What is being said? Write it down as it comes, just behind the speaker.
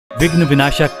विघ्न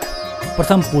विनाशक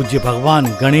प्रथम पूज्य भगवान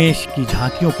गणेश की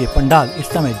झांकियों के पंडाल इस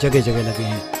समय जगह जगह लगे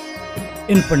हैं।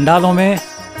 इन पंडालों में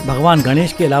भगवान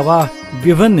गणेश के अलावा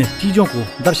विभिन्न चीज़ों को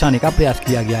दर्शाने का प्रयास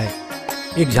किया गया है।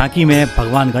 एक झांकी में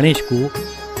भगवान गणेश को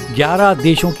 11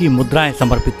 देशों की मुद्राएं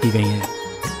समर्पित की गई हैं।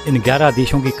 इन 11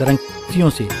 देशों की करेंसियों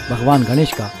से भगवान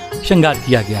गणेश का श्रृंगार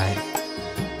किया गया है।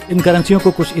 इन करेंसियों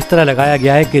को कुछ इस तरह लगाया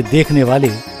गया है कि देखने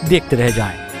वाले देखते रह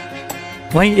जाएं।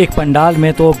 वहीं एक पंडाल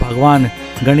में तो भगवान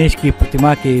गणेश की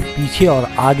प्रतिमा के पीछे और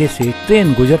आगे से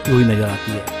ट्रेन गुजरती हुई नजर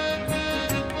आती है।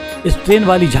 इस ट्रेन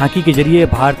वाली झांकी के जरिए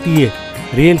भारतीय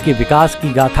रेल के विकास की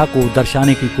गाथा को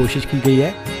दर्शाने की कोशिश की गई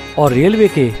है और रेलवे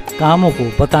के कामों को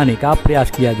बताने का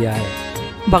प्रयास किया गया है।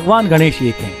 भगवान गणेश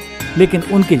एक हैं, लेकिन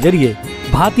उनके जरिए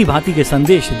भांति भांति के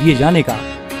संदेश दिए जाने का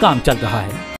काम चल रहा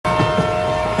है।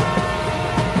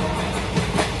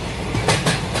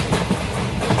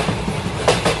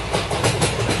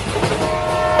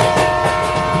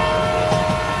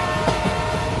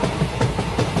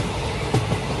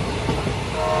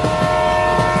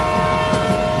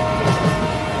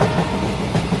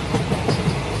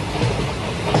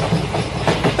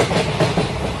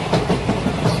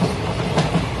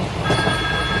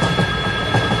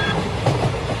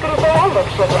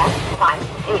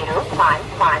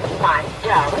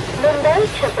 मुंबई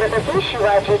छत्रपती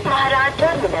शिवाजी महाराज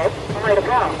टर्मिनस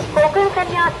मडगाव कोकण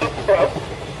कन्या एक्सप्रेस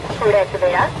थोड्याच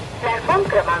वेळात प्लॅटफॉर्म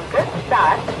क्रमांक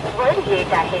 7 वर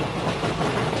येत आहे।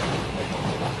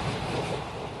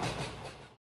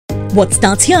 What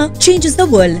starts here changes the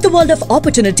world of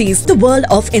opportunities, the world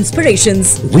of inspirations.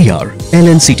 We are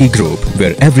LNCT Group,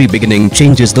 where every beginning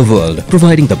changes the world,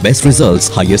 providing the best results,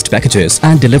 highest packages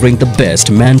and delivering the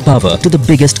best manpower to the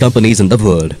biggest companies in the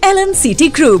world.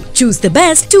 LNCT Group, choose the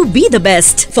best to be the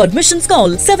best. For admissions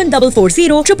call 7440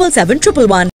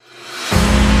 777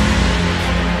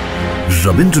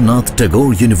 Rabindranath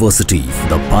Tagore University,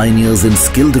 the pioneers in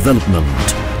skill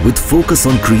development, with focus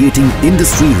on creating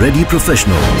industry-ready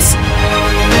professionals.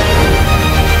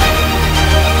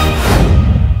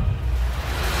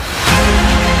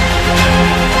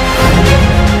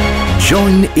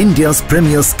 Join India's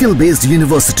premier skill-based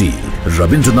university,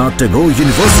 Rabindranath Tagore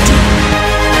University.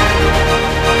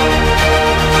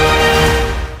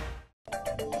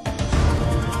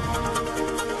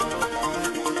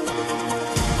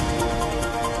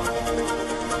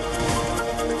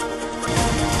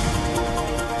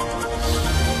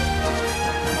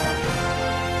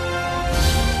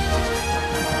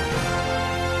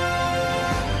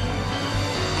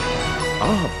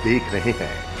 आप देख रहे हैं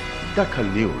दखल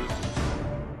news.